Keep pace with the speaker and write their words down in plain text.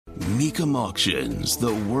Mecum Auctions,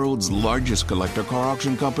 the world's largest collector car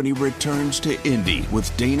auction company, returns to Indy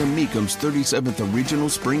with Dana Mecum's 37th Original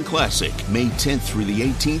Spring Classic, May 10th through the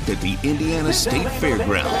 18th at the Indiana State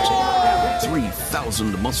Fairgrounds.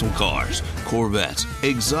 3,000 muscle cars, Corvettes,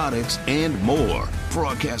 exotics, and more.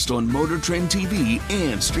 Broadcast on Motor Trend TV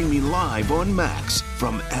and streaming live on Max.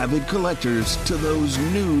 From avid collectors to those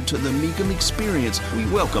new to the Mecum experience, we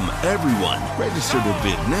welcome everyone. Register to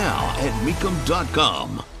bid now at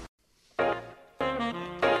Mecum.com.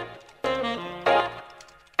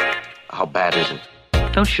 How bad is it?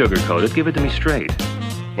 Don't sugarcoat it. Give it to me straight.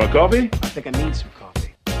 Want coffee? I think I need some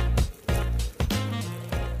coffee.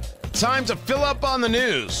 Time to fill up on the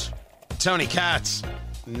news. Tony Katz,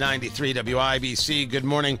 93 WIBC. Good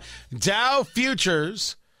morning. Dow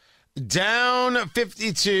futures down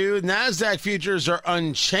 52. NASDAQ futures are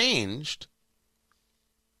unchanged.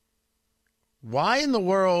 Why in the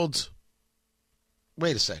world?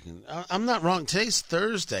 Wait a second. I'm not wrong. Today's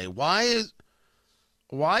Thursday. Why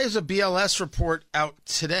is a BLS report out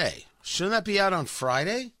today? Shouldn't that be out on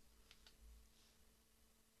Friday?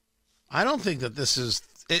 I don't think that this is...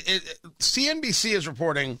 CNBC is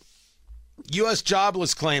reporting U.S.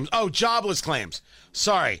 jobless claims. Oh, jobless claims.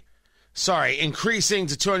 Sorry. Increasing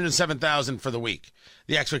to 207,000 for the week.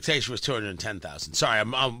 The expectation was 210,000. Sorry,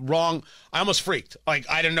 I'm wrong. I almost freaked. Like,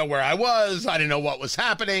 I didn't know where I was. I didn't know what was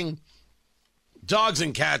happening. Dogs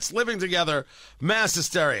and cats living together. Mass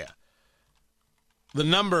hysteria. The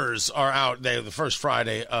numbers are out. They're the first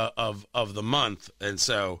Friday of the month. And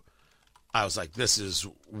so I was like, this is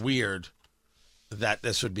weird that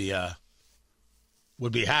this would be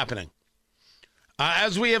happening.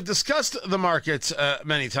 As we have discussed the markets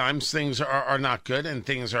many times, things are not good, and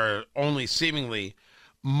things are only seemingly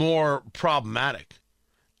more problematic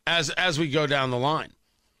as we go down the line.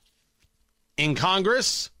 In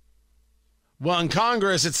Congress,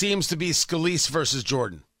 it seems to be Scalise versus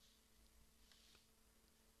Jordan.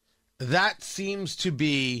 That seems to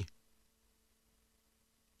be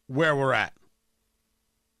where we're at.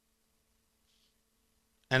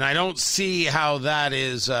 And I don't see how that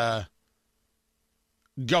is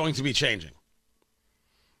going to be changing.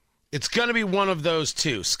 It's going to be one of those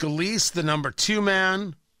two. Scalise, the number 2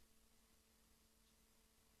 man,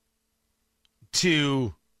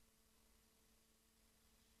 to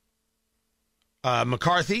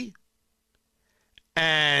McCarthy.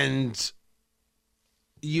 And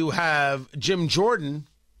you have Jim Jordan,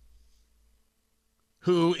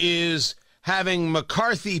 who is having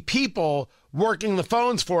McCarthy people working the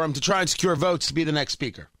phones for him to try and secure votes to be the next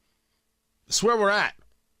speaker. That's where we're at.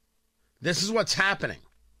 This is what's happening.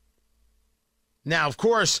 Now, of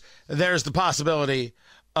course, there's the possibility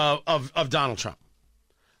of Donald Trump.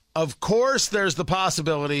 Of course, there's the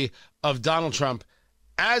possibility of Donald Trump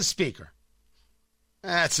as speaker.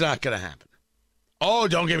 That's not going to happen. Oh,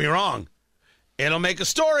 don't get me wrong. It'll make a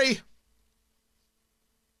story.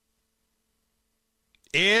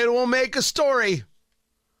 It will make a story.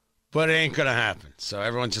 But it ain't going to happen. So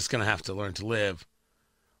everyone's just going to have to learn to live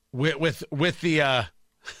with the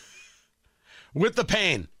with the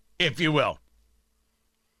pain, if you will.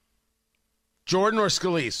 Jordan or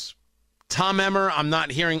Scalise? Tom Emmer, I'm not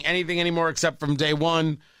hearing anything anymore except from day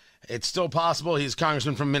one. It's still possible. He's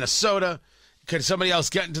congressman from Minnesota. Could somebody else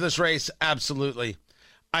get into this race? Absolutely.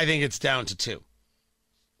 I think it's down to 2.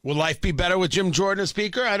 Will life be better with Jim Jordan as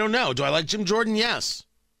speaker? I don't know. Do I like Jim Jordan? Yes.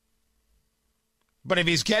 But if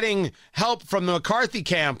he's getting help from the McCarthy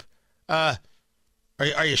camp, are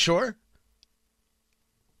you sure?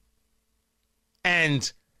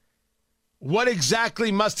 And what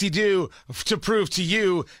exactly must he do to prove to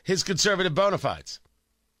you his conservative bona fides?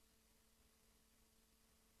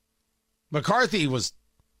 McCarthy was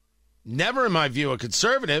never, in my view, a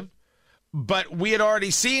conservative, but we had already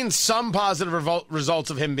seen some positive results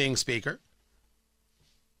of him being speaker.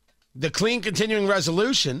 The clean continuing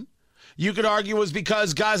resolution, you could argue, was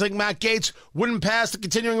because guys like Matt Gaetz wouldn't pass the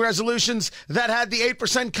continuing resolutions that had the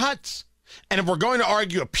 8% cuts. And if we're going to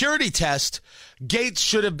argue a purity test, Gaetz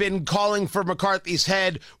should have been calling for McCarthy's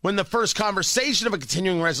head when the first conversation of a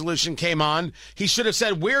continuing resolution came on. He should have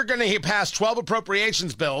said, we're going to pass 12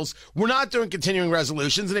 appropriations bills. We're not doing continuing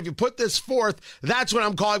resolutions. And if you put this forth, that's when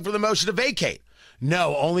I'm calling for the motion to vacate.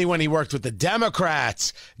 No, only when he worked with the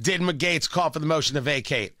Democrats did Gaetz call for the motion to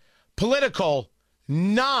vacate. Political,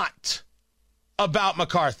 not about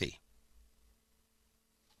McCarthy.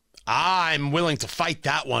 I'm willing to fight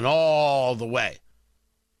that one all the way.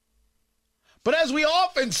 But as we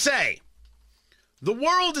often say, the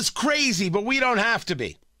world is crazy, but we don't have to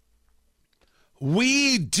be.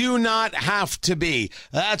 We do not have to be.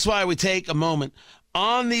 That's why we take a moment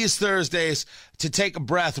on these Thursdays to take a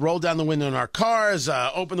breath, roll down the window in our cars,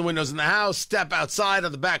 open the windows in the house, step outside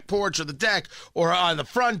on the back porch or the deck or on the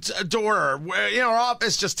front door or our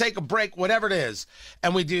office, just take a break, whatever it is.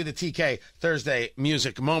 And we do the TK Thursday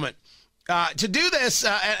music moment. To do this,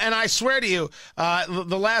 and I swear to you,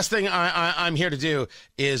 the last thing I'm here to do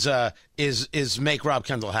is make Rob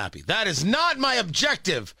Kendall happy. That is not my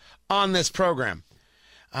objective on this program.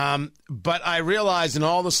 But I realize in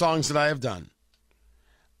all the songs that I have done,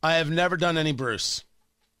 I have never done any Bruce.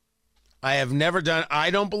 I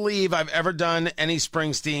don't believe I've ever done any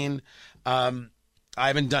Springsteen. I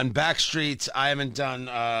haven't done Backstreet. I haven't done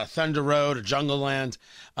Thunder Road or Jungle Land,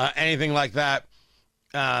 anything like that.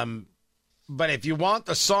 But if you want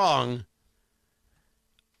the song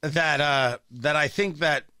that I think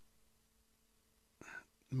that,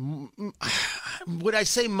 would I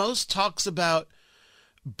say most talks about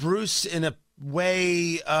Bruce in a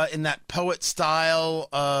way, in that poet style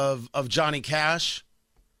of Johnny Cash,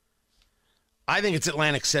 I think it's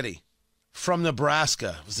Atlantic City from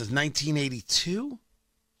Nebraska. Was this 1982?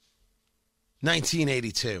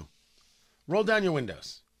 1982. Roll down your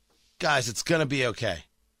windows. Guys, it's going to be okay.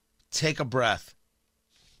 Take a breath.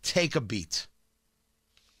 Take a beat.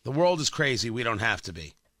 The world is crazy. We don't have to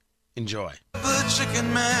be. Enjoy. The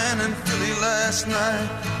chicken man in Philly last night.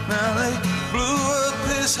 Now they blew up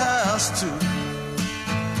his house too.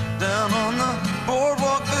 Down on the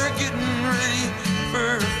boardwalk they're getting ready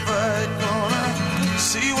for a fight. Gonna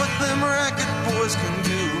see what them racket boys can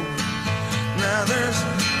do. Now there's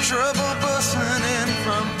trouble busting in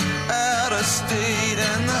from out of state,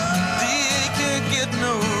 and the DA can't get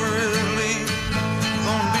no relief.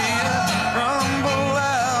 Gonna be a rumble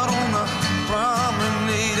out on the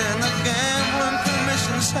promenade, and the gambling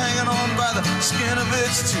commission's hanging on by the skin of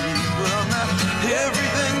its teeth. Well, now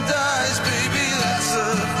everything dies, baby, that's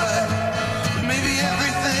a fact. But maybe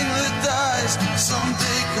everything that dies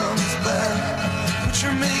someday comes back. Put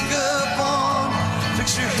your makeup on,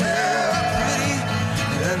 fix your hair pretty,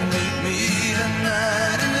 and meet me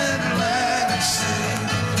tonight in Atlantic City.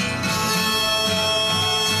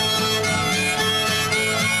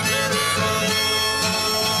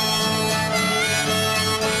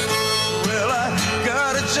 Well, I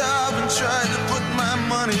got a job and tried to put my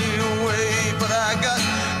money away, but I got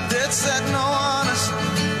debts that no honest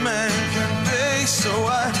man can pay. So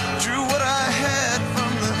I drew what I had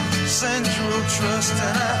from the Central Trust,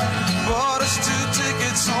 and I bought us 2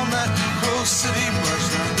 tickets on that Grove City bus.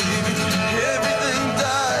 Now, baby, everything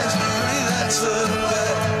dies, maybe that's a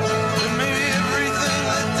fact. But maybe everything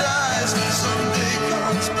that dies someday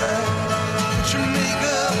comes back. Put your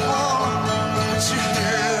makeup on, put your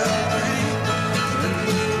hair up pretty, and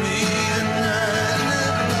meet me tonight in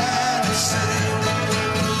Atlantic City.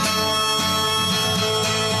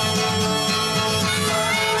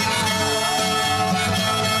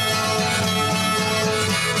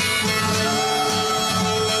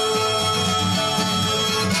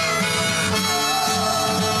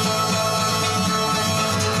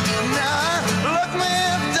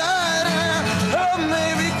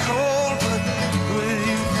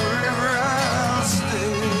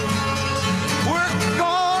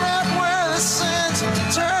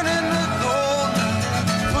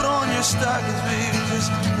 Stockings, baby, 'cause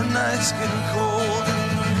the night's getting cold, and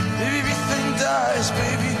maybe everything dies,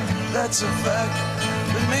 baby, that's a fact.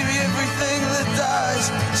 But maybe everything that dies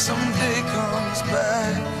someday comes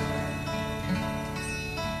back.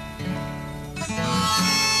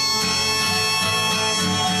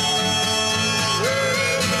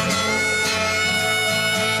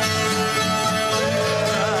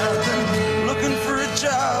 I've been looking for a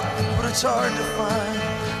job, but it's hard to find.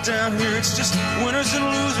 Down here it's just winners and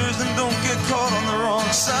losers, and don't get caught on the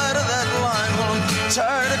wrong side of that line. Well, I'm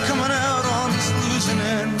tired of coming out on this losing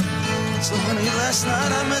end. So honey, last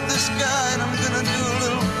night I met this guy, and I'm gonna do a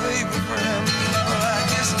little favor for him. Well, I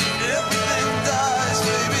guess everything dies,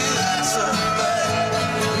 baby, that's a fact.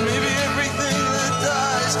 Maybe everything that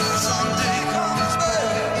dies someday comes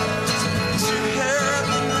back. Put your hair up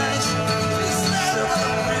nice, fix yourself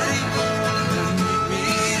up pretty, and meet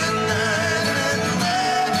me tonight in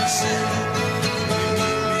Atlantic City.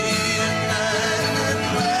 Meet me tonight in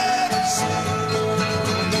Atlantic City.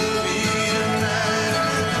 Meet me tonight in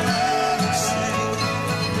Atlantic City.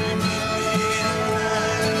 Meet me tonight in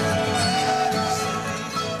Atlantic City.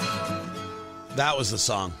 That was the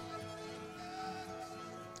song.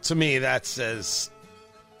 To me, that's as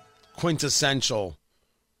quintessential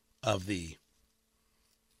of the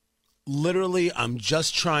literally, I'm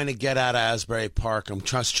just trying to get out of Asbury Park. I'm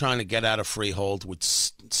just trying to get out of Freehold. Would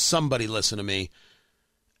somebody listen to me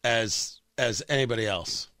as anybody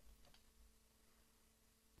else?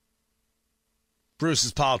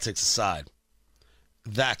 Bruce's politics aside,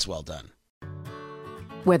 that's well done.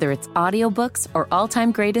 Whether it's audiobooks or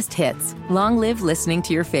all-time greatest hits, long live listening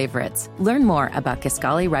to your favorites. Learn more about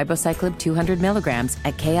Kisqali Ribociclib 200 milligrams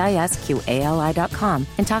at KISQALI.com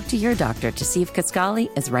and talk to your doctor to see if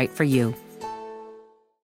Kisqali is right for you.